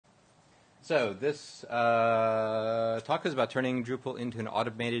So this talk is about turning Drupal into an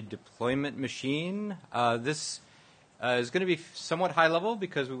automated deployment machine. This is going to be somewhat high level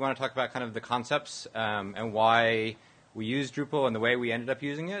because we want to talk about kind of the concepts and why we use Drupal and the way we ended up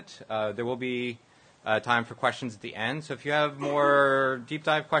using it. There will be time for questions at the end. So if you have more deep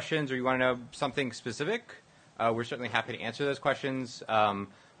dive questions or you want to know something specific, we're certainly happy to answer those questions. But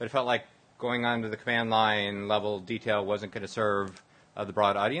it felt like going on to the command line level detail wasn't going to serve the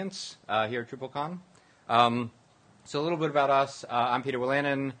broad audience here at DrupalCon. So a little bit about us. I'm Peter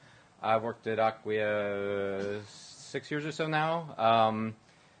Willanen. I've worked at Acquia 6 years or so now.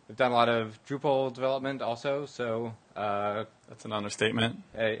 We've done a lot of Drupal development also. So that's an understatement.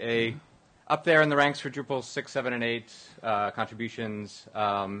 Up there in the ranks for Drupal 6, 7, and 8 contributions,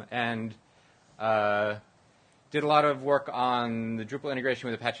 and did a lot of work on the Drupal integration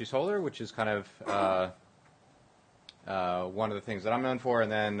with Apache Solr, which is kind of one of the things that I'm known for,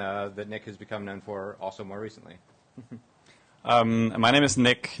 and then that Nick has become known for also more recently. My name is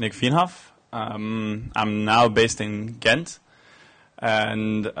Nick Veenhoff. I'm now based in Ghent,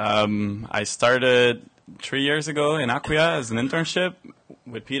 and I started 3 years ago in Acquia as an internship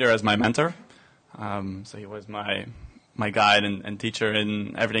with Peter as my mentor. So he was my guide and teacher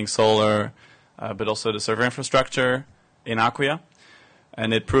in everything Solr, but also the server infrastructure in Acquia.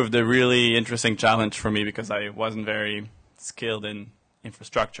 And it proved a really interesting challenge for me because I wasn't very skilled in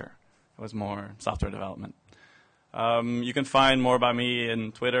infrastructure. It was more software development. You can find more about me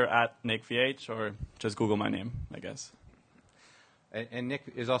in Twitter at NickVH, or just Google my name, I guess. And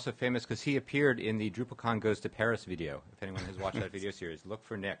Nick is also famous because he appeared in the DrupalCon Goes to Paris video. If anyone has watched that video series, look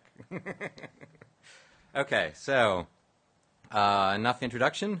for Nick. Okay, so enough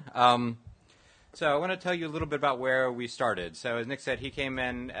introduction. So I want to tell you a little bit about where we started. So as Nick said, he came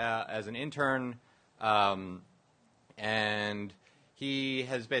in as an intern, and he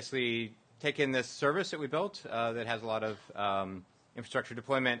has basically taken this service that we built that has a lot of infrastructure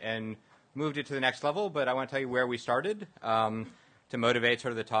deployment and moved it to the next level. But I want to tell you where we started to motivate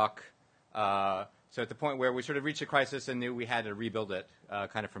sort of the talk. So at the point where we sort of reached a crisis and knew we had to rebuild it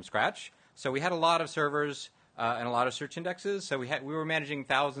kind of from scratch. So we had a lot of servers and a lot of search indexes. So we were managing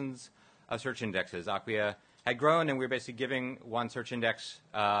thousands of search indexes. Acquia had grown, and we were basically giving one search index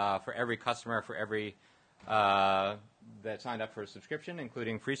for every customer, for every that signed up for a subscription,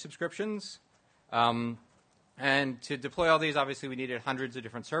 including free subscriptions. And to deploy all these, obviously, we needed hundreds of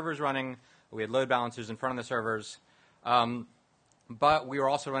different servers running. We had load balancers in front of the servers. But we were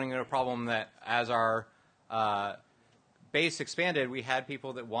also running into a problem that as our base expanded, we had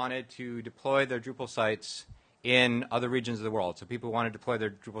people that wanted to deploy their Drupal sites in other regions of the world. So people wanted to deploy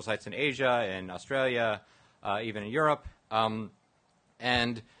their Drupal sites in Asia, in Australia, even in Europe. And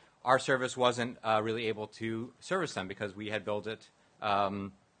our service wasn't really able to service them because we had built it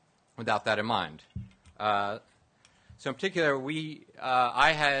without that in mind. So in particular,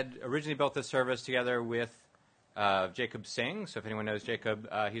 I had originally built this service together with Jacob Singh. So if anyone knows Jacob,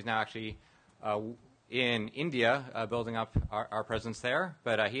 he's now actually in India building up our presence there.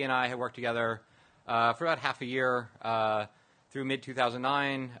 But he and I had worked together for about half a year through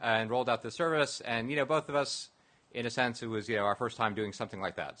mid-2009 and rolled out the service. And, both of us, in a sense, it was, our first time doing something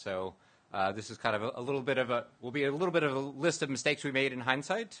like that. So this is kind of a little bit of a list of mistakes we made in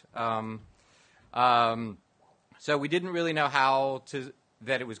hindsight. So we didn't really know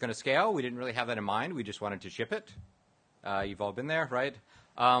that it was going to scale. We didn't really have that in mind. We just wanted to ship it. You've all been there, right?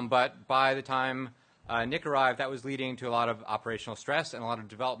 But by the time Nick arrived, that was leading to a lot of operational stress and a lot of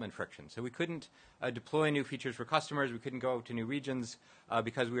development friction. So we couldn't deploy new features for customers. We couldn't go to new regions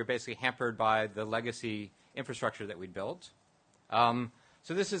because we were basically hampered by the legacy infrastructure that we'd built.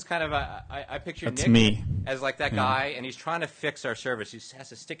 So this is kind of I picture That's Nick me. as like that guy, and he's trying to fix our service. He has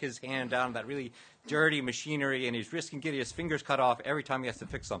to stick his hand down that really dirty machinery, and he's risking getting his fingers cut off every time he has to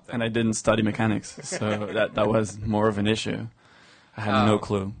fix something. And I didn't study mechanics, so that was more of an issue. I had no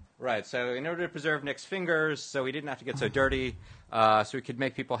clue. Right, so in order to preserve Nick's fingers, so he didn't have to get so dirty, so he could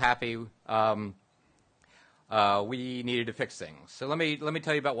make people happy, we needed to fix things. So let me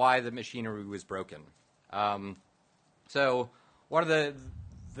tell you about why the machinery was broken. So one of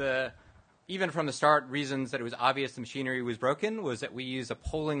the even from the start reasons that it was obvious the machinery was broken was that we use a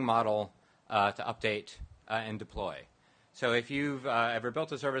polling model to update and deploy. So if you've ever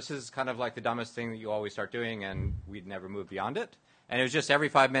built a service, this is kind of like the dumbest thing that you always start doing, and we'd never move beyond it. And it was just every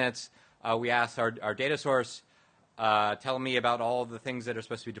 5 minutes we asked our data source, tell me about all the things that are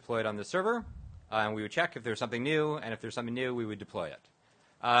supposed to be deployed on the server, and we would check if there's something new, and if there's something new, we would deploy it.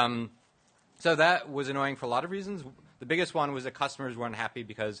 So that was annoying for a lot of reasons. The biggest one was that customers weren't happy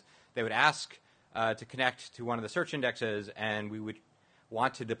because they would ask to connect to one of the search indexes, and we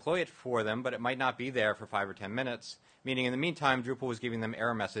want to deploy it for them, but it might not be there for 5 or 10 minutes, meaning in the meantime, Drupal was giving them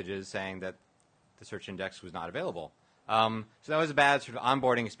error messages saying that the search index was not available. So that was a bad sort of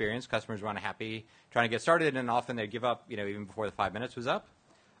onboarding experience. Customers were unhappy trying to get started, and often they'd give up, even before the 5 minutes was up.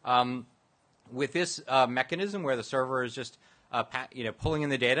 With this mechanism where the server is just pulling in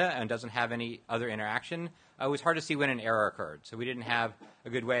the data and doesn't have any other interaction, it was hard to see when an error occurred. So we didn't have a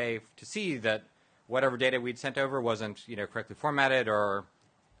good way to see that whatever data we'd sent over wasn't correctly formatted, or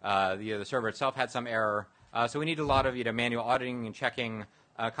the server itself had some error. So we need a lot of manual auditing and checking,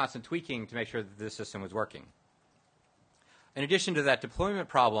 constant tweaking to make sure that the system was working. In addition to that deployment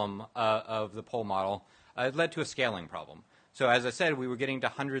problem of the poll model, it led to a scaling problem. So as I said, we were getting to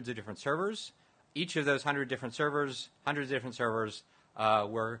hundreds of different servers. Each of those hundreds of different servers,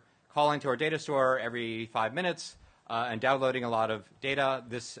 were calling to our data store every 5 minutes and downloading a lot of data.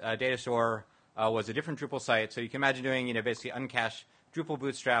 This data store was a different Drupal site. So you can imagine doing basically uncached Drupal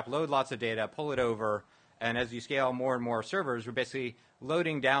bootstrap, load lots of data, pull it over, and as you scale more and more servers, we're basically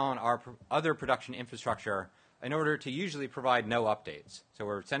loading down our other production infrastructure in order to usually provide no updates. So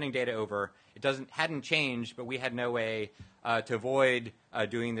we're sending data over. It hadn't changed, but we had no way to avoid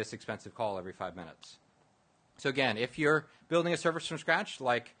doing this expensive call every 5 minutes. So again, if you're building a service from scratch,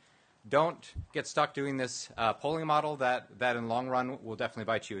 don't get stuck doing this polling model. That in the long run will definitely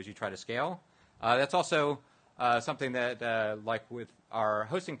bite you as you try to scale. That's also something that, like with our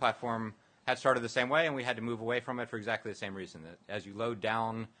hosting platform, had started the same way, and we had to move away from it for exactly the same reason. That as you load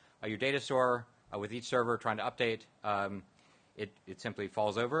down your data store with each server trying to update, it simply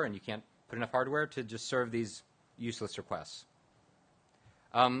falls over, and you can't put enough hardware to just serve these useless requests.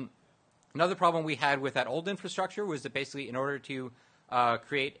 Another problem we had with that old infrastructure was that basically in order to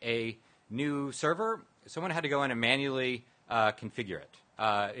create a new server, someone had to go in and manually configure it.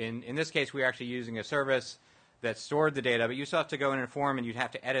 In this case, we were actually using a service that stored the data, but you still have to go in and form, and you'd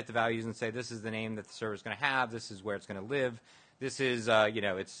have to edit the values and say, this is the name that the server is going to have, this is where it's going to live, this is,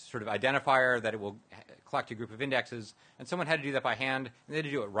 its sort of identifier that it will collect a group of indexes. And someone had to do that by hand, and they had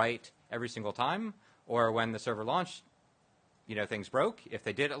to do it right every single time. Or when the server launched, things broke. If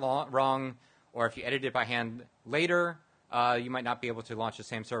they did it wrong, or if you edited it by hand later, you might not be able to launch the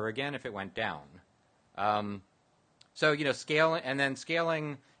same server again if it went down. So,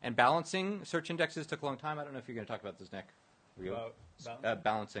 scaling and balancing search indexes took a long time. I don't know if you're going to talk about this, Nick.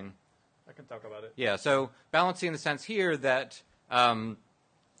 Balancing. I can talk about it. Yeah, so balancing in the sense here that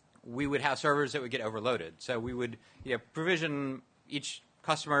we would have servers that would get overloaded. So we would provision each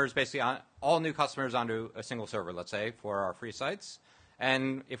customers, basically all new customers onto a single server, let's say, for our free sites.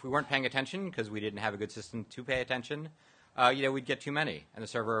 And if we weren't paying attention, because we didn't have a good system to pay attention, we'd get too many, and the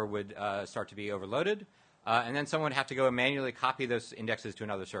server would start to be overloaded. And then someone would have to go and manually copy those indexes to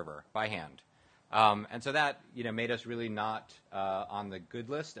another server by hand. And so that made us really not on the good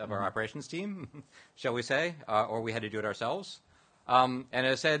list of our operations team, shall we say, or we had to do it ourselves. And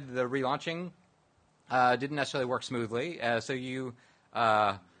as I said, the relaunching didn't necessarily work smoothly. So you,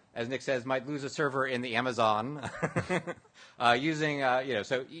 as Nick says, might lose a server in the Amazon using,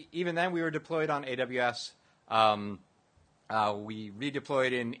 so even then we were deployed on AWS. We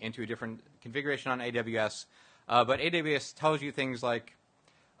redeployed into a different configuration on AWS. But AWS tells you things like,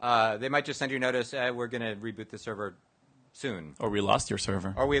 they might just send you a notice, we're going to reboot the server soon. Or we lost your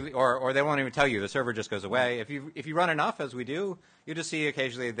server. Or they won't even tell you. The server just goes away. If you run enough, as we do, you just see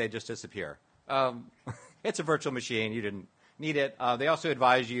occasionally they just disappear. It's a virtual machine. You didn't need it. They also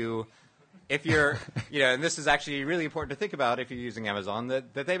advise you, if you're, and this is actually really important to think about if you're using Amazon,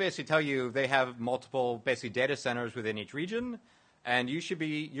 that they basically tell you they have multiple basically data centers within each region, and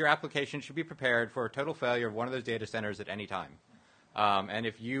your application should be prepared for a total failure of one of those data centers at any time. And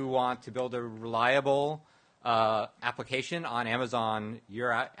if you want to build a reliable application on Amazon,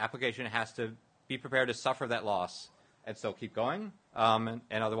 your application has to be prepared to suffer that loss and still keep going. And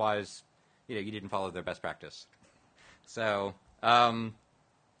otherwise, you didn't follow their best practice. So, having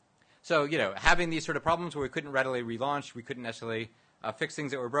these sort of problems where we couldn't readily relaunch, we couldn't necessarily fix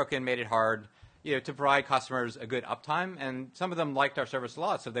things that were broken, made it hard, to provide customers a good uptime. And some of them liked our service a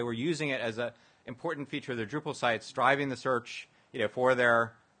lot, so they were using it as an important feature of their Drupal sites, driving the search, for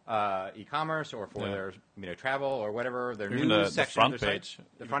their e-commerce or for their travel or whatever, their news section of their site.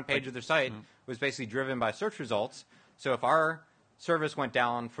 The front page of their site was basically driven by search results. So if our service went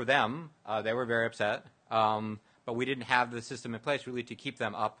down for them, they were very upset. But we didn't have the system in place really to keep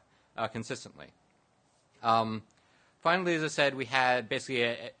them up consistently. Finally, as I said, we had basically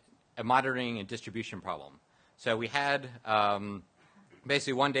a monitoring and distribution problem. So we had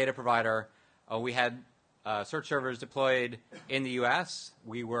basically one data provider. We had search servers deployed in the U.S.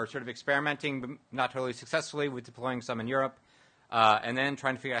 We were sort of experimenting, but not totally successfully, with deploying some in Europe. and then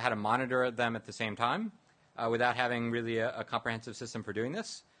trying to figure out how to monitor them at the same time without having really a comprehensive system for doing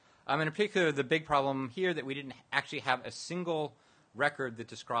this. And in particular, the big problem here that we didn't actually have a single record that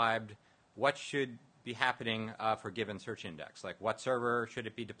described what should be happening for a given search index, like what server should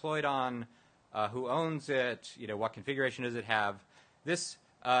it be deployed on, who owns it, what configuration does it have. This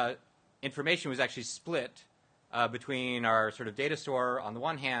information was actually split between our sort of data store on the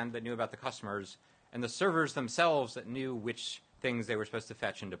one hand that knew about the customers and the servers themselves that knew which things they were supposed to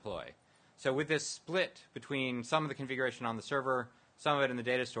fetch and deploy. So with this split between some of the configuration on the server, some of it in the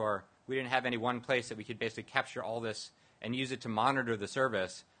data store, we didn't have any one place that we could basically capture all this and use it to monitor the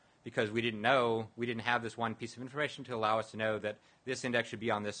service because we didn't have this one piece of information to allow us to know that this index should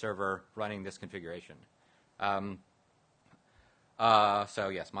be on this server running this configuration. So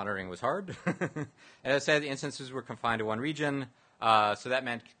yes, monitoring was hard. As I said, the instances were confined to one region, so that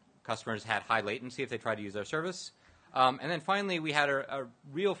meant customers had high latency if they tried to use our service. And then finally, we had a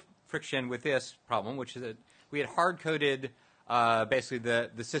real friction with this problem, which is that we had hard-coded basically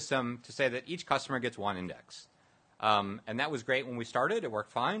the system to say that each customer gets one index. And that was great when we started. It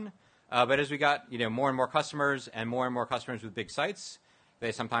worked fine. But as we got more and more customers with big sites,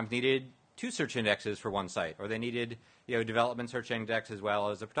 they sometimes needed 2 search indexes for one site, or they needed development search index as well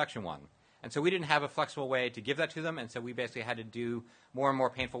as a production one. And so we didn't have a flexible way to give that to them, and so we basically had to do more and more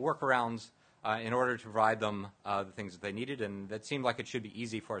painful workarounds in order to provide them the things that they needed, and that seemed like it should be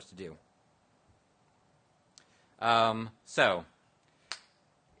easy for us to do. So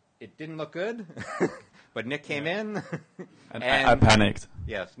it didn't look good, but Nick came in. And I panicked.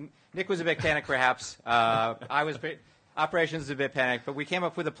 Yes, Nick was a bit panicked perhaps. I was operations a bit panicked, but we came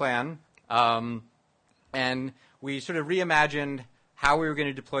up with a plan, and we sort of reimagined how we were going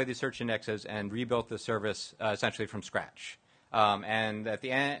to deploy these search indexes and rebuilt the service essentially from scratch. And at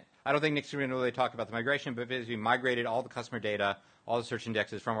the end, I don't think Nick's going to really talk about the migration, but basically we migrated all the customer data, all the search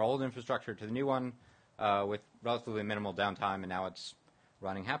indexes from our old infrastructure to the new one with relatively minimal downtime, and now it's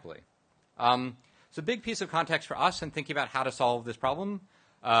running happily. So a big piece of context for us in thinking about how to solve this problem,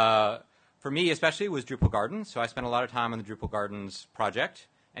 for me especially, was Drupal Gardens. So I spent a lot of time on the Drupal Gardens project.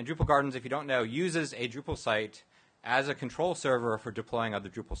 And Drupal Gardens, if you don't know, uses a Drupal site as a control server for deploying other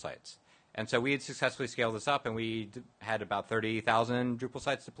Drupal sites. And so we had successfully scaled this up, and we had about 30,000 Drupal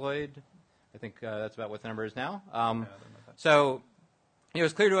sites deployed. I think that's about what the number is now. So it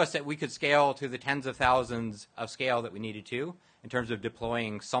was clear to us that we could scale to the tens of thousands of scale that we needed to in terms of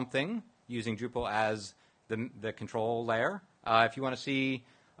deploying something using Drupal as the control layer. If you want to see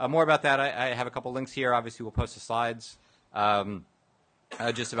more about that, I have a couple links here. Obviously, we'll post the slides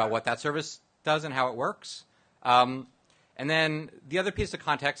just about what that service does and how it works. And then the other piece of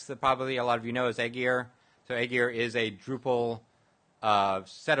context that probably a lot of you know is Acquia. So Acquia is a Drupal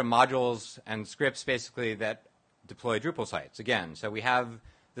set of modules and scripts basically that deploy Drupal sites. Again, so we have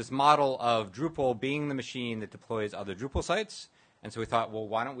this model of Drupal being the machine that deploys other Drupal sites. And so we thought, well,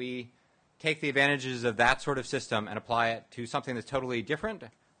 why don't we take the advantages of that sort of system and apply it to something that's totally different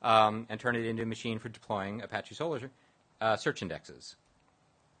and turn it into a machine for deploying Apache Solr search indexes.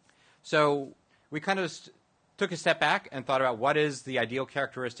 So we kind of took a step back and thought about what is the ideal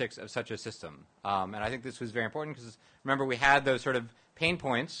characteristics of such a system. And I think this was very important because, remember, we had those sort of pain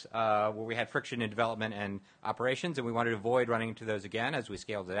points where we had friction in development and operations, and we wanted to avoid running into those again as we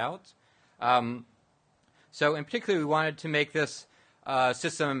scaled it out. So in particular, we wanted to make this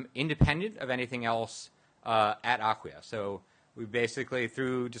system independent of anything else at Acquia. So we basically,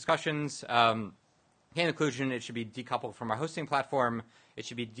 through discussions, came to the conclusion it should be decoupled from our hosting platform. It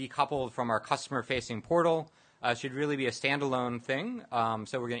should be decoupled from our customer-facing portal. It should really be a standalone thing.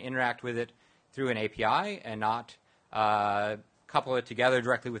 So we're going to interact with it through an API and not couple it together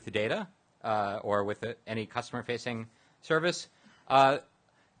directly with the data or with any customer-facing service. The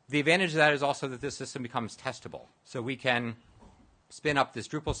advantage of that is also that this system becomes testable. So we can spin up this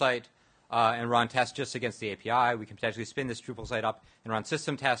Drupal site and run tests just against the API. We can potentially spin this Drupal site up and run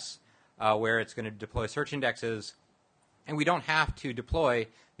system tests where it's going to deploy search indexes. And we don't have to deploy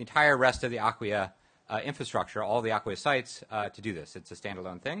the entire rest of the Acquia infrastructure, all the Acquia sites, to do this. It's a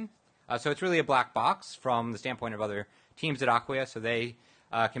standalone thing. So it's really a black box from the standpoint of other teams at Acquia. So they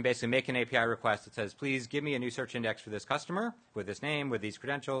can basically make an API request that says, please give me a new search index for this customer with this name, with these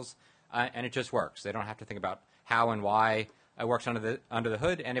credentials, and it just works. They don't have to think about how and why it works under the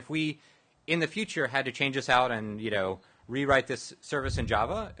hood. And if we, in the future, had to change this out and rewrite this service in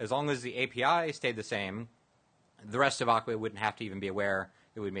Java, as long as the API stayed the same, the rest of Acquia wouldn't have to even be aware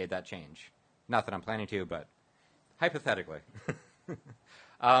that we made that change. Not that I'm planning to, but hypothetically.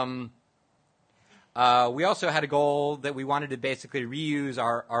 We also had a goal that we wanted to basically reuse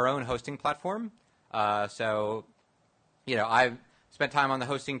our own hosting platform. So I've spent time on the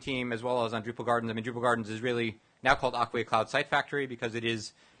hosting team as well as on Drupal Gardens. I mean, Drupal Gardens is really now called Acquia Cloud Site Factory because it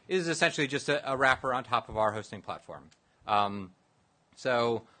is essentially just a wrapper on top of our hosting platform.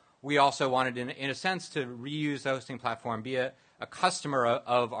 So we also wanted, in a sense, to reuse the hosting platform, be a customer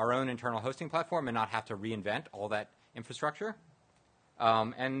of our own internal hosting platform and not have to reinvent all that infrastructure.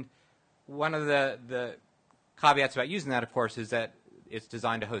 And one of the caveats about using that, of course, is that it's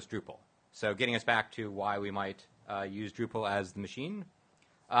designed to host Drupal. So getting us back to why we might use Drupal as the machine.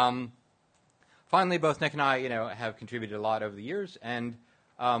 Finally, both Nick and I, have contributed a lot over the years, and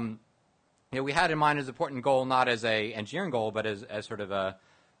we had in mind as an important goal, not as a engineering goal, but as sort of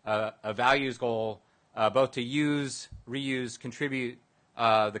a values goal, both to use, reuse, contribute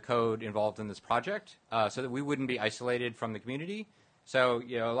the code involved in this project, so that we wouldn't be isolated from the community. So,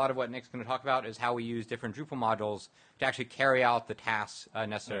 a lot of what Nick's going to talk about is how we use different Drupal modules to actually carry out the tasks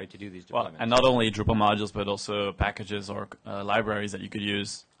necessary to do these deployments. Well, and not only Drupal modules, but also packages or libraries that you could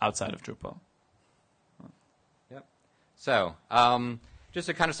use outside of Drupal. Yep. So, just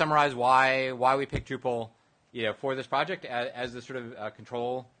to kind of summarize why we picked Drupal, for this project as the sort of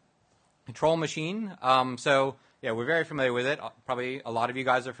control machine. So, we're very familiar with it. Probably a lot of you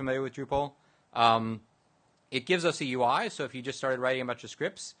guys are familiar with Drupal. It gives us a UI, so if you just started writing a bunch of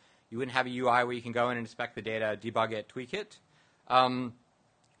scripts, you wouldn't have a UI where you can go in and inspect the data, debug it, tweak it.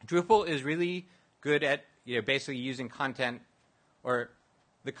 Drupal is really good at basically using content, or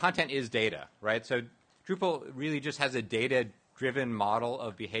the content is data, right? So Drupal really just has a data-driven model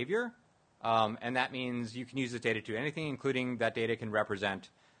of behavior, and that means you can use this data to anything, including that data can represent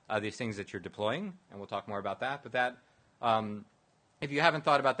these things that you're deploying, and we'll talk more about that. But that, if you haven't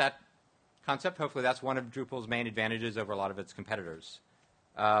thought about that concept, hopefully that's one of Drupal's main advantages over a lot of its competitors.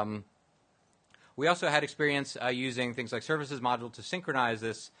 We also had experience using things like services module to synchronize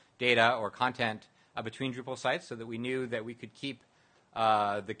this data or content between Drupal sites so that we knew that we could keep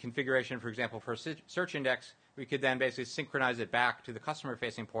the configuration, for example, for a search index. We could then basically synchronize it back to the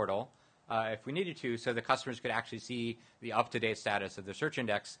customer-facing portal if we needed to, so the customers could actually see the up-to-date status of the search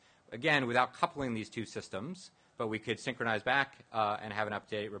index, again, without coupling these two systems, but we could synchronize back and have an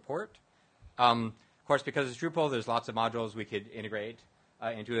up-to-date report. Of course, because it's Drupal, there's lots of modules we could integrate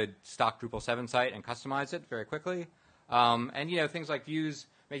into a stock Drupal 7 site and customize it very quickly. And things like views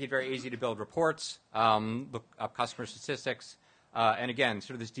make it very easy to build reports, look up customer statistics, and again,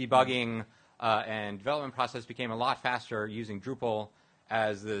 sort of this debugging and development process became a lot faster using Drupal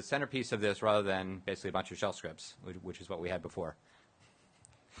as the centerpiece of this rather than basically a bunch of shell scripts, which is what we had before.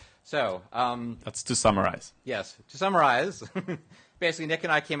 So that's to summarize. Yes, to summarize, basically Nick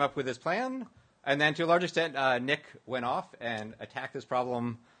and I came up with this plan, and then to a large extent, Nick went off and attacked this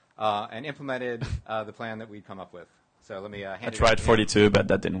problem and implemented the plan that we'd come up with. So let me hand it over to him. I tried 42, but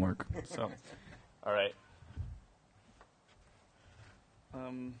that didn't work. So, all right.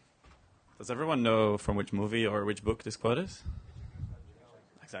 Does everyone know from which movie or which book this quote is?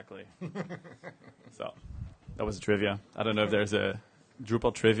 Exactly. So that was trivia. I don't know if there's a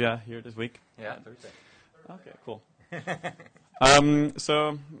Drupal trivia here this week. Yeah, Thursday. Okay, cool.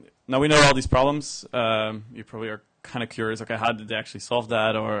 So now we know all these problems. You probably are kind of curious, okay, how did they actually solve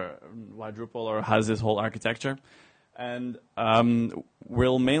that, or why Drupal, or how is this whole architecture? And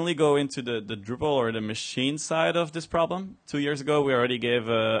we'll mainly go into the Drupal or the machine side of this problem. 2 years ago, we already gave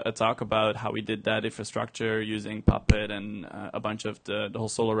a talk about how we did that infrastructure using Puppet and a bunch of the whole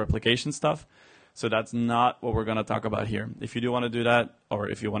Solr replication stuff. So that's not what we're going to talk about here. If you do want to do that, or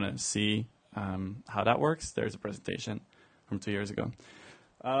if you want to see how that works, there's a presentation from 2 years ago.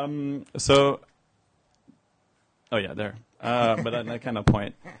 Oh yeah, there. But that kind of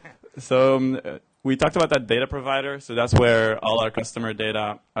point. So we talked about that data provider. So that's where all our customer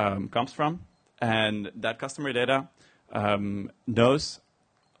data comes from. And that customer data knows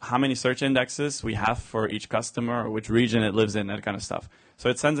how many search indexes we have for each customer, or which region it lives in, that kind of stuff. So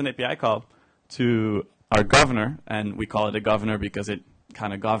it sends an API call to our governor, and we call it a governor because it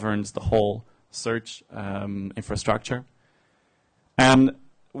kind of governs the whole search infrastructure. And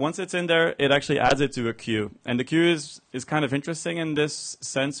once it's in there, it actually adds it to a queue. And the queue is kind of interesting in this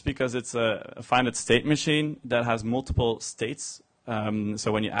sense because it's a finite state machine that has multiple states.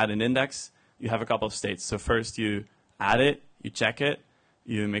 So when you add an index, you have a couple of states. So first you add it, you check it,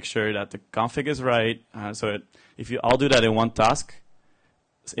 you make sure that the config is right. If you all do that in one task,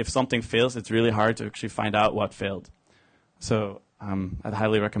 if something fails, it's really hard to actually find out what failed. So I'd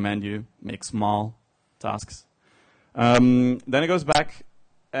highly recommend you make small tasks. Then it goes back,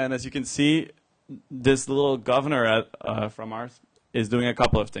 and as you can see, this little governor from ours is doing a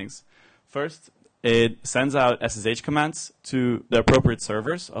couple of things. First, it sends out SSH commands to the appropriate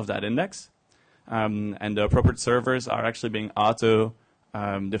servers of that index. and the appropriate servers are actually being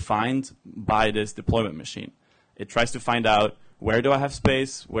auto-defined by this deployment machine. It tries to find out, where do I have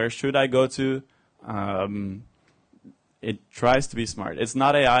space, where should I go to. It tries to be smart. It's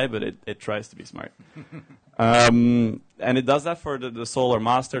not AI, but it tries to be smart. And it does that for the Solr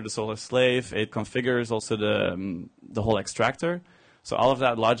master, the Solr slave. It configures also the whole extractor. So all of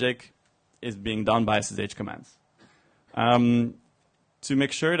that logic is being done by SSH commands. To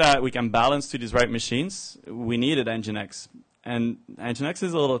make sure that we can balance to these right machines, we needed Nginx. And Nginx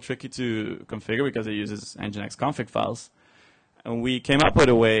is a little tricky to configure because it uses Nginx config files. And we came up with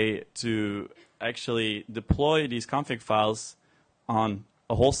a way to actually deploy these config files on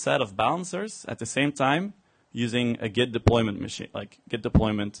a whole set of balancers at the same time using a Git deployment machine, like Git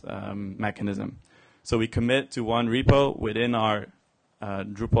deployment mechanism. So we commit to one repo within our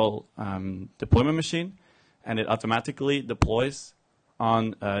Drupal deployment machine, and it automatically deploys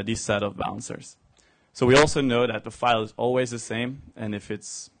on this set of balancers. So we also know that the file is always the same, and if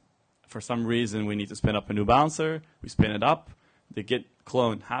it's for some reason we need to spin up a new balancer, we spin it up, the Git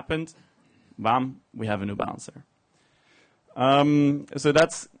clone happened, bam, we have a new balancer. So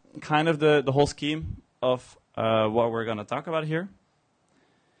that's kind of the whole scheme of what we're going to talk about here.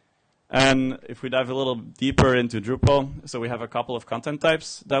 And if we dive a little deeper into Drupal, so we have a couple of content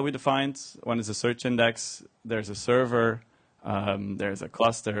types that we defined. One is a search index, there's a server, there's a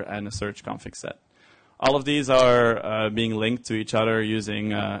cluster, and a search config set. All of these are being linked to each other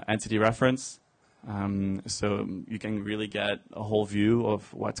using entity reference. So you can really get a whole view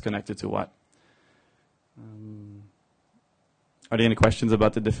of what's connected to what. Are there any questions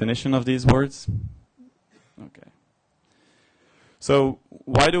about the definition of these words? Okay. So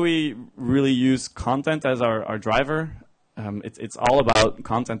why do we really use content as our driver? It's all about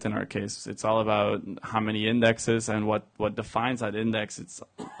content in our case. It's all about how many indexes and what defines that index. It's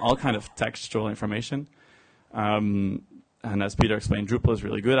all kind of textual information. And as Peter explained, Drupal is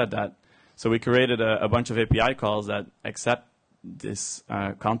really good at that. So we created a bunch of API calls that accept this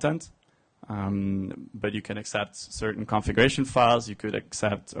content. But you can accept certain configuration files. You could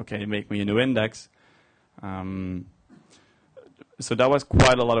accept, okay, make me a new index. So that was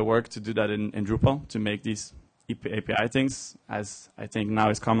quite a lot of work to do that in Drupal, to make these API things, as I think now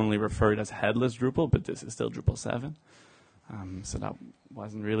is commonly referred as headless Drupal, but this is still Drupal 7. So that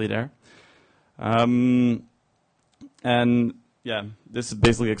wasn't really there. And yeah, this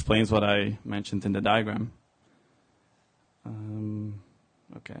basically explains what I mentioned in the diagram.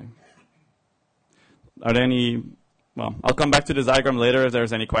 Okay. Are there any, well, I'll come back to this diagram later if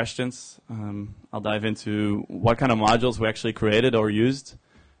there's any questions. I'll dive into what kind of modules we actually created or used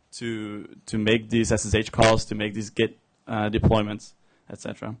to make these SSH calls, to make these Git deployments,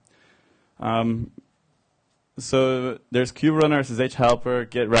 etc. So there's QRunner, SSH helper,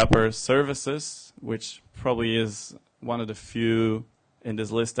 Git wrapper, services, which probably is one of the few in this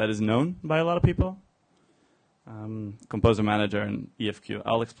list that is known by a lot of people. Composer manager and EFQ.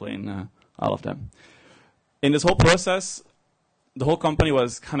 I'll explain all of them. In this whole process, the whole company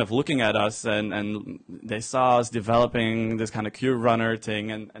was kind of looking at us, and they saw us developing this kind of QRunner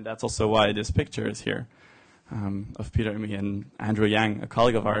thing, and that's also why this picture is here of Peter and me, and Andrew Yang, a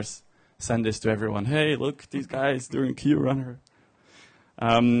colleague of ours, sent this to everyone. Hey, look, these guys doing QRunner.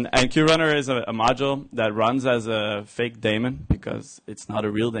 And QRunner is a module that runs as a fake daemon because it's not a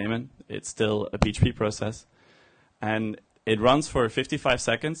real daemon. It's still a PHP process. And it runs for 55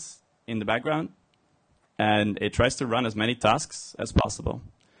 seconds in the background, and it tries to run as many tasks as possible.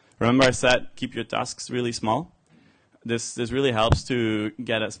 Remember I said keep your tasks really small? This really helps to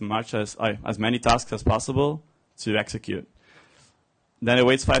get as many tasks as possible to execute. Then it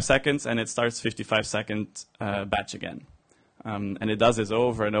waits 5 seconds, and it starts 55-second batch again. And it does this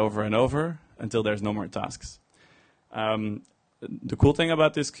over and over and over until there's no more tasks. The cool thing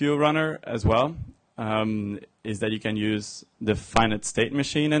about this QRunner as well is that you can use the finite state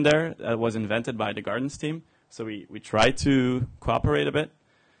machine in there that was invented by the Gardens team. So we try to cooperate a bit.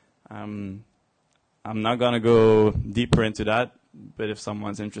 I'm not going to go deeper into that, but if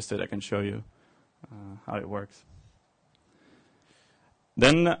someone's interested, I can show you how it works.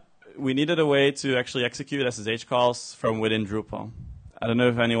 Then we needed a way to actually execute SSH calls from within Drupal. I don't know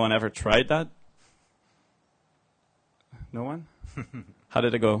if anyone ever tried that. No one? How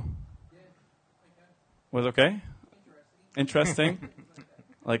did it go? Was okay? Interesting?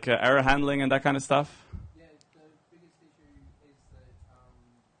 Like error handling and that kind of stuff? Yeah, the biggest issue is that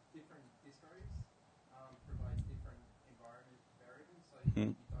different distros provide different environment variables, so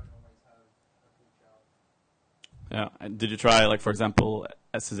you don't always have a full chart. Yeah. And did you try, like, for example,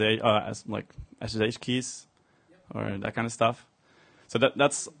 SSH keys? Yep. Or that kind of stuff? So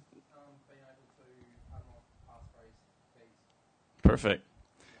that's... Being able to perfect.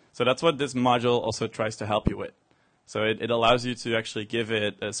 So that's what this module also tries to help you with. So it allows you to actually give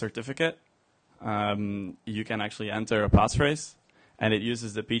it a certificate. You can actually enter a passphrase, and it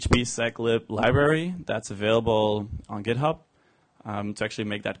uses the phpseclib library that's available on GitHub to actually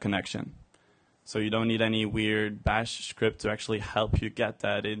make that connection. So you don't need any weird bash script to actually help you get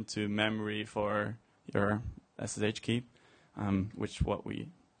that into memory for your SSH key, which is what we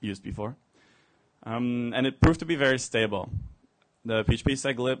used before. And it proved to be very stable. The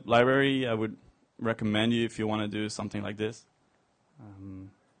phpseclib library, I would recommend you if you want to do something like this. And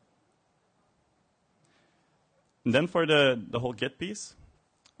then for the whole Git piece,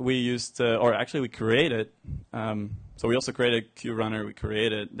 we used, or actually we created, so we also created QRunner, we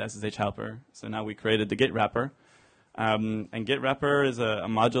created the SSH helper. So now we created the Git wrapper. And Git wrapper is a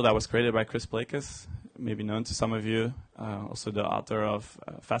module that was created by Chris Plakis, maybe known to some of you, also the author of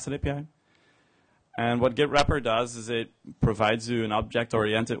Facet API. And what Git wrapper does is it provides you an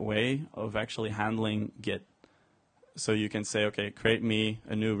object-oriented way of actually handling Git. So you can say, okay, create me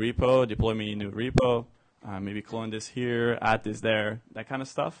a new repo, deploy me a new repo, maybe clone this here, add this there, that kind of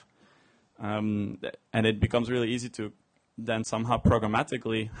stuff. And it becomes really easy to then somehow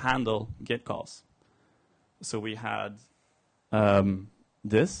programmatically handle Git calls. So we had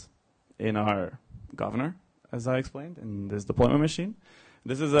this in our governor, as I explained, in this deployment machine.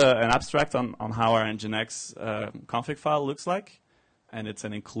 This is an abstract on how our Nginx config file looks like. And it's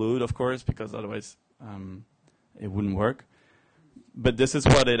an include, of course, because otherwise it wouldn't work. But this is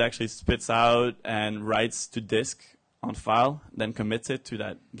what it actually spits out and writes to disk on file, then commits it to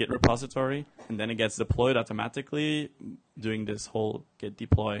that Git repository, and then it gets deployed automatically, doing this whole Git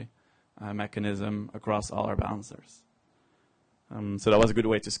deploy mechanism across all our balancers. So that was a good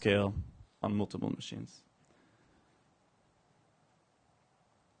way to scale on multiple machines.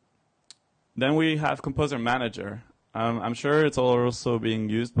 Then we have Composer Manager. I'm sure it's also being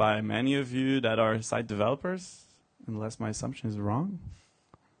used by many of you that are site developers, unless my assumption is wrong.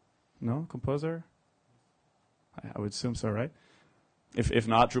 No, Composer? I would assume so, right? If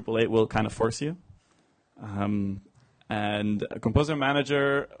not, Drupal 8 will kind of force you. And Composer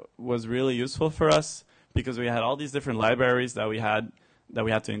Manager was really useful for us because we had all these different libraries that we had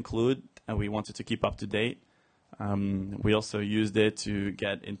to include, and we wanted to keep up to date. We also used it to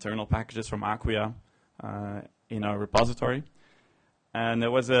get internal packages from Acquia in our repository. And it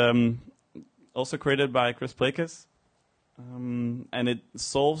was also created by Chris Plakis. And it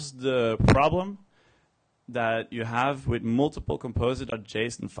solves the problem that you have with multiple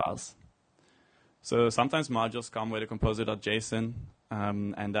composer.json files. So sometimes modules come with a composer.json,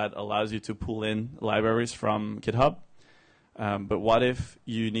 and that allows you to pull in libraries from GitHub. But what if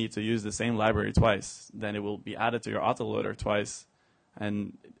you need to use the same library twice? Then it will be added to your autoloader twice.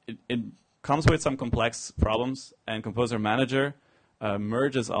 And it comes with some complex problems. And Composer Manager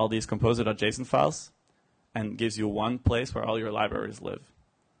merges all these composer.json files and gives you one place where all your libraries live.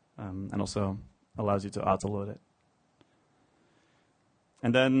 And also allows you to autoload it.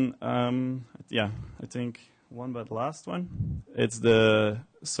 And then, I think one but last one. It's the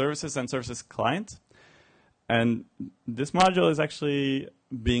services and services client. And this module is actually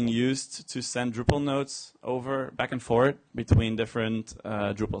being used to send Drupal nodes over back and forth between different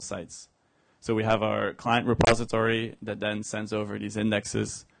Drupal sites. So we have our client repository that then sends over these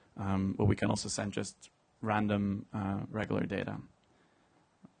indexes, but we can also send just random regular data.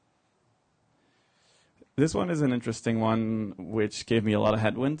 This one is an interesting one, which gave me a lot of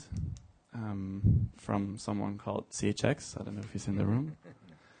headwind from someone called CHX. I don't know if he's in the room.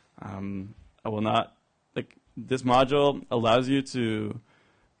 I will not, this module allows you to,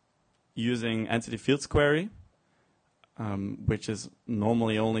 using entity fields query, which is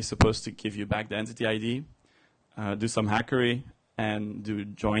normally only supposed to give you back the entity ID, do some hackery, and do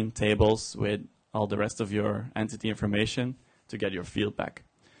join tables with all the rest of your entity information to get your field back.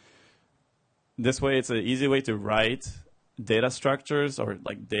 This way, it's an easy way to write data structures or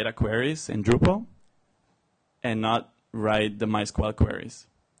data queries in Drupal and not write the MySQL queries.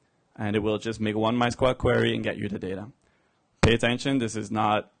 And it will just make one MySQL query and get you the data. Pay attention, this is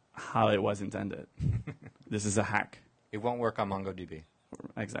not how it was intended. This is a hack. It won't work on MongoDB.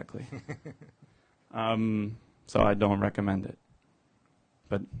 Exactly. So I don't recommend it.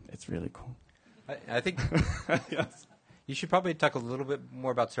 But it's really cool. I think Yes. you should probably talk a little bit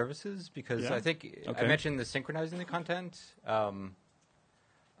more about services because Yeah. I think Okay. I mentioned the synchronizing the content. I don't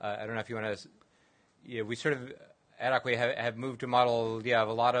know if you want to. We sort of at Acquia have moved to a model of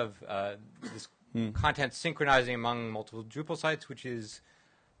a lot of this content synchronizing among multiple Drupal sites, which is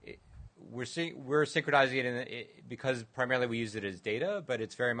we're synchronizing it because primarily we use it as data, but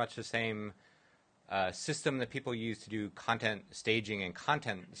it's very much the same system that people use to do content staging and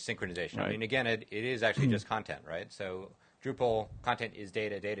content synchronization. Right. I mean, again, it is actually just content, right? So Drupal content is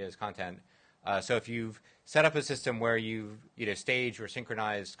data, data is content. So if you've set up a system where you've staged or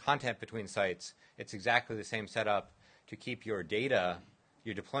synchronized content between sites, it's exactly the same setup to keep your data,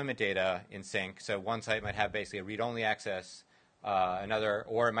 your deployment data in sync. So one site might have basically a read-only access, another,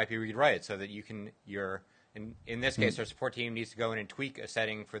 or it might be read-write, so that you can, in this case, our support team needs to go in and tweak a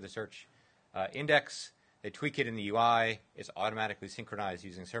setting for the search index. They tweak it in the UI. It's automatically synchronized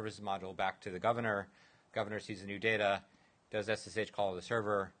using services module back to the governor. Governor sees the new data, does SSH call to the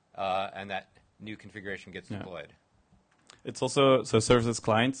server, and that new configuration gets deployed. It's also, so services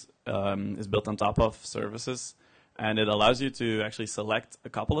client is built on top of services, and it allows you to actually select a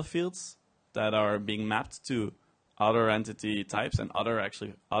couple of fields that are being mapped to other entity types and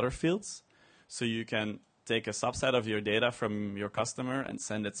other fields. So you can take a subset of your data from your customer and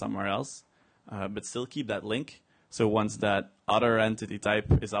send it somewhere else, but still keep that link. So once that other entity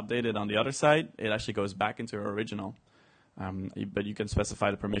type is updated on the other side, it actually goes back into your original. But you can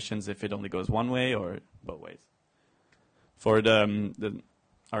specify the permissions if it only goes one way or both ways. For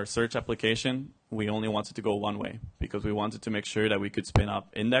our search application, we only wanted to go one way because we wanted to make sure that we could spin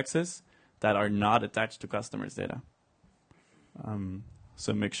up indexes that are not attached to customers' data.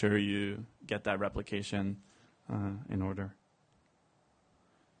 So make sure you get that replication in order.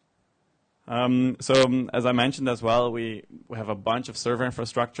 So as I mentioned as well, we have a bunch of server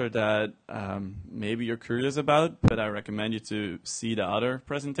infrastructure that maybe you're curious about, but I recommend you to see the other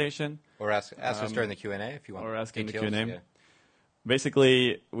presentation. Or ask us during the Q&A if you want. Or ask in the details. Q&A. Yeah.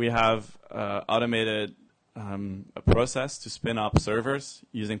 Basically, we have automated a process to spin up servers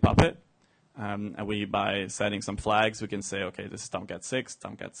using Puppet. And by setting some flags, we can say, okay, this is Tomcat 6,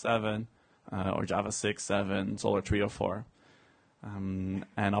 Tomcat 7, or Java 6, 7, Solr 3 or 4.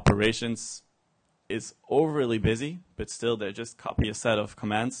 And operations is overly busy, but still they just copy a set of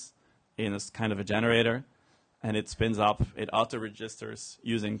commands in a kind of a generator, and it spins up, it auto-registers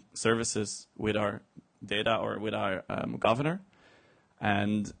using services with our data or with our governor,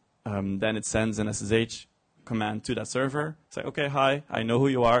 and then it sends an SSH command to that server, say, okay, hi, I know who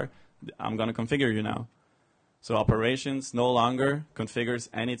you are, I'm going to configure you now. So operations no longer configures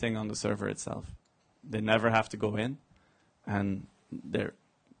anything on the server itself. They never have to go in, and they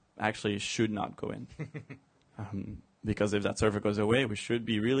actually should not go in. Because if that server goes away, we should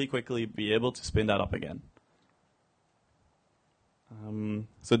be really quickly be able to spin that up again.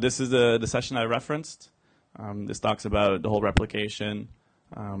 So this is the session I referenced. This talks about the whole replication.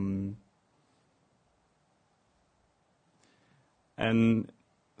 And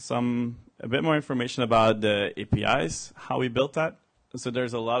a bit more information about the APIs, how we built that. So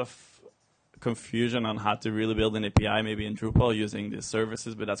there's a lot of confusion on how to really build an API, maybe in Drupal using the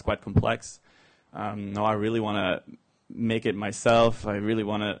services, but that's quite complex. No, I really want to make it myself. I really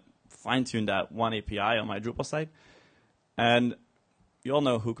want to fine-tune that one API on my Drupal site. And you all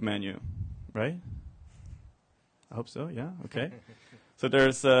know hook menu, right? I hope so, yeah, okay. So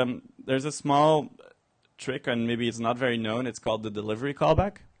there's a small trick, and maybe it's not very known. It's called the delivery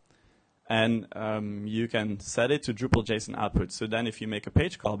callback. And you can set it to Drupal JSON output. So then if you make a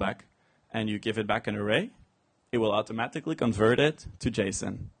page callback and you give it back an array, it will automatically convert it to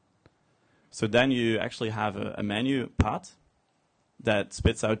JSON. So then you actually have a menu path that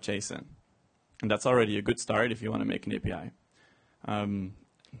spits out JSON. And that's already a good start if you want to make an API. And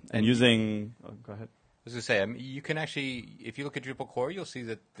using, go ahead. I was going to say, you can actually, if you look at Drupal core, you'll see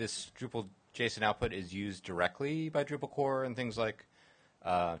that this Drupal JSON output is used directly by Drupal core and things like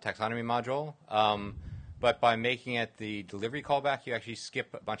taxonomy module. But by making it the delivery callback, you actually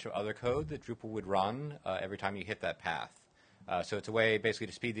skip a bunch of other code that Drupal would run every time you hit that path. So it's a way basically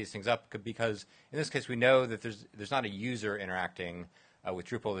to speed these things up, because in this case we know that there's not a user interacting with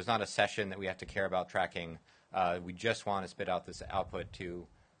Drupal. There's not a session that we have to care about tracking. We just want to spit out this output to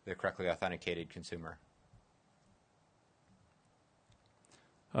the correctly authenticated consumer.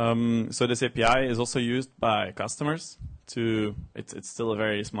 So this API is also used by customers to, it's still a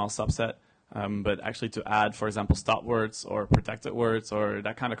very small subset, but actually to add, for example, stop words or protected words or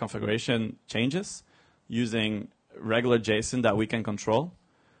that kind of configuration changes using regular JSON that we can control.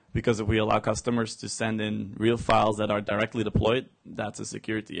 Because if we allow customers to send in real files that are directly deployed, that's a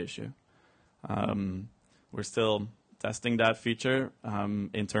security issue. We're still testing that feature.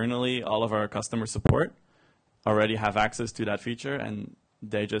 Internally, all of our customer support already have access to that feature, and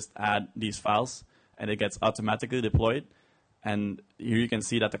they just add these files, and it gets automatically deployed. And here you can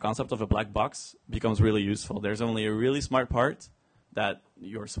see that the concept of a black box becomes really useful. There's only a really smart part that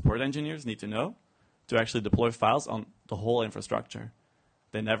your support engineers need to know to actually deploy files on the whole infrastructure.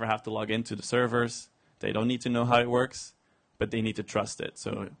 They never have to log into the servers. They don't need to know how it works, but they need to trust it.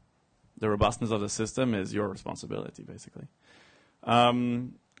 So the robustness of the system is your responsibility, basically.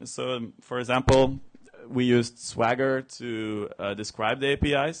 So, for example, we used Swagger to describe the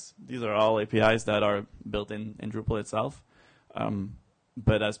APIs. These are all APIs that are built in Drupal itself.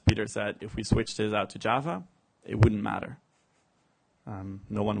 But as Peter said, if we switched this out to Java, it wouldn't matter.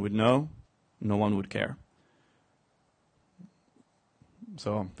 No one would know. No one would care.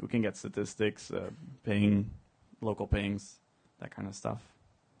 So we can get statistics, ping, local pings, that kind of stuff.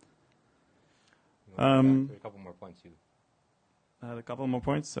 A couple more points. A couple more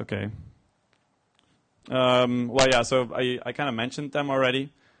points? Okay. Well, yeah, so I kind of mentioned them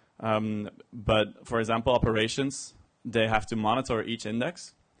already. But, for example, operations, they have to monitor each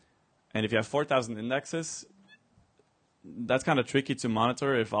index. And if you have 4,000 indexes, that's kind of tricky to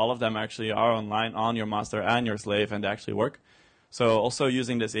monitor if all of them actually are online on your master and your slave and they actually work. So also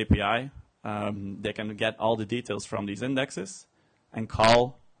using this API, they can get all the details from these indexes and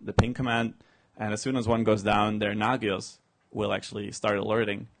call the ping command. And as soon as one goes down, their Nagios will actually start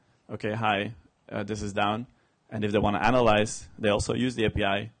alerting, okay, hi, this is down. And if they want to analyze, they also use the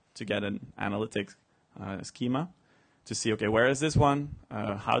API to get an analytics schema to see, okay, where is this one?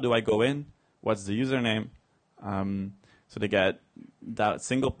 How do I go in? What's the username? So they get that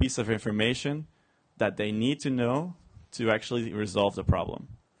single piece of information that they need to know to actually resolve the problem.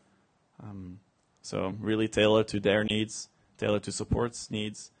 So really tailored to their needs, tailored to support's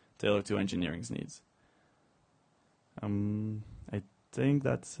needs, tailored to engineering's needs. I think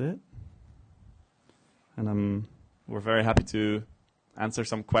that's it. And we're very happy to answer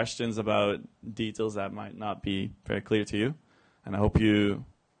some questions about details that might not be very clear to you. And I hope you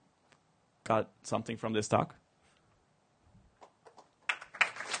got something from this talk.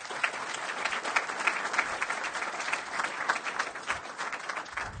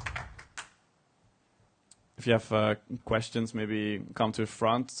 If you have questions, maybe come to the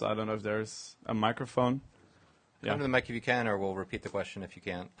front. I don't know if there's a microphone. Come to the mic if you can, or we'll repeat the question if you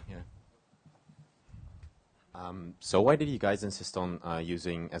can't. Yeah. So why did you guys insist on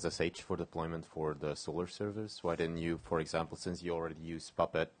using SSH for deployment for the Solr servers? Why didn't you, for example, since you already use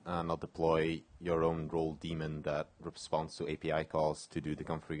Puppet, not deploy your own role daemon that responds to API calls to do the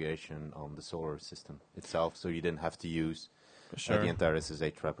configuration on the Solr system itself, so you didn't have to use the entire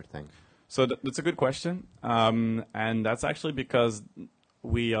SSH wrapper thing? So that's a good question. And that's actually because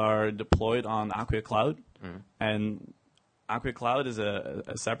we are deployed on Acquia Cloud. Mm-hmm. And Acquia Cloud is a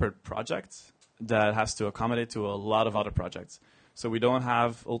separate project that has to accommodate to a lot of other projects. So we don't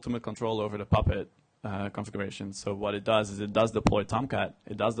have ultimate control over the Puppet configuration. So what it does is it does deploy Tomcat.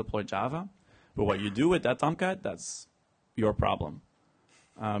 It does deploy Java. But what you do with that Tomcat, that's your problem.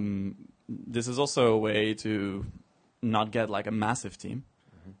 This is also a way to not get like a massive team.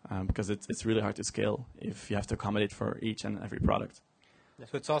 Because it's really hard to scale if you have to accommodate for each and every product.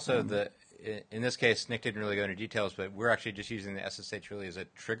 So it's also in this case, Nick didn't really go into details, but we're actually just using the SSH really as a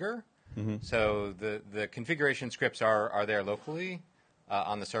trigger. Mm-hmm. So the configuration scripts are there locally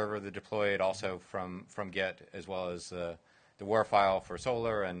on the server. They're deployed also from Git, as well as the WAR file for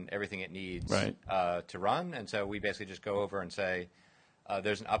Solr and everything it needs to run. And so we basically just go over and say,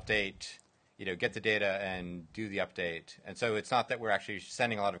 there's an update. Get the data and do the update. And so it's not that we're actually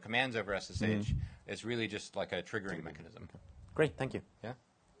sending a lot of commands over SSH. Mm-hmm. It's really just like a triggering mechanism. Great, thank you. Yeah.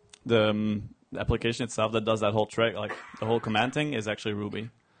 The application itself that does that whole like the whole command is actually Ruby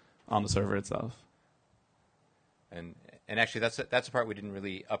on the server itself. And actually that's the part we didn't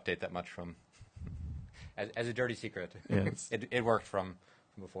really update that much from as a dirty secret. Yes. It worked from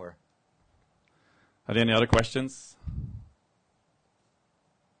before. Are there any other questions?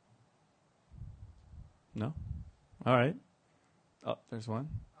 No? All right. Oh, there's one.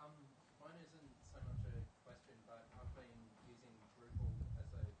 Mine isn't so much a question, but I've been using Drupal as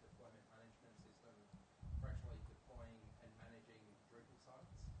a deployment management system for actually deploying and managing Drupal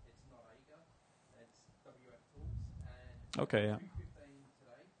sites. It's not Aga, it's WF Tools. And okay, yeah. 2:15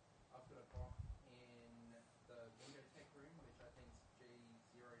 today, I've got a bot in the window tech room, which I think is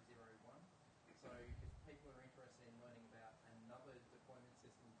G001. So if people are interested in learning about another deployment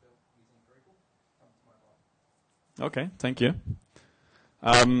system built using Drupal, come to my bot. Okay, thank you.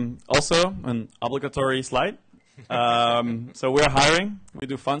 Also, an obligatory slide. So we're hiring. We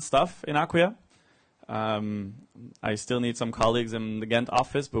do fun stuff in Acquia. I still need some colleagues in the Ghent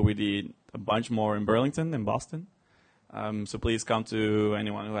office, but we need a bunch more in Burlington, in Boston. So please come to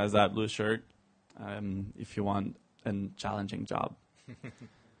anyone who has that blue shirt if you want a challenging job.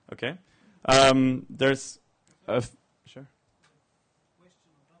 Okay. There's a... Sure.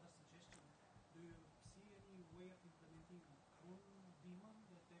 Question, not a suggestion. Do you see any way of implementing a cron daemon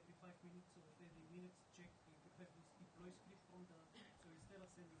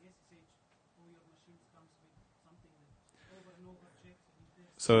SSH, all your machines comes with something that over and over checks and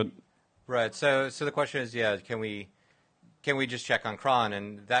this. So Right. So the question is, yeah, can we just check on cron?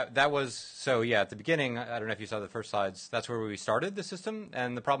 And that was so yeah. At the beginning, I don't know if you saw the first slides. That's where we started the system.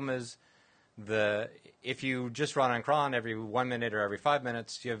 And the problem is, if you just run on cron every 1 minute or every 5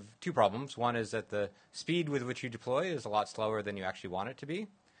 minutes, you have two problems. One is that the speed with which you deploy is a lot slower than you actually want it to be.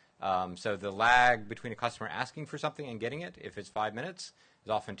 So the lag between a customer asking for something and getting it, if it's 5 minutes, is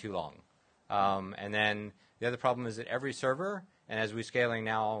often too long. And then the other problem is that every server, and as we're scaling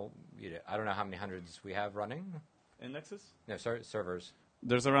now, I don't know how many hundreds we have running. indexes? No, servers.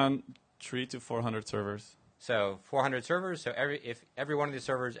 There's around 300 to 400 servers. So 400 servers. So if every one of these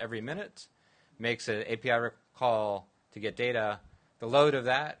servers every minute makes an API call to get data, the load of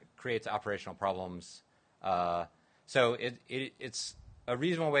that creates operational problems. So it's a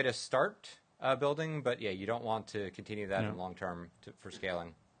reasonable way to start building, but yeah, you don't want to continue that in long term for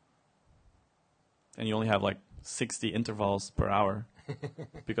scaling. And you only have like 60 intervals per hour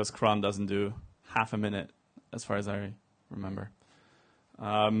because cron doesn't do half a minute, as far as I remember.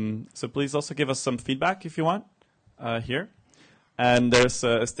 So please also give us some feedback if you want here. And there's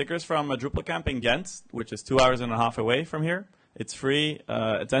stickers from a Drupal camp in Ghent, which is 2.5 hours away from here. It's free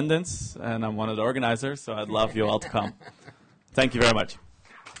attendance, and I'm one of the organizers, so I'd love you all to come. Thank you very much.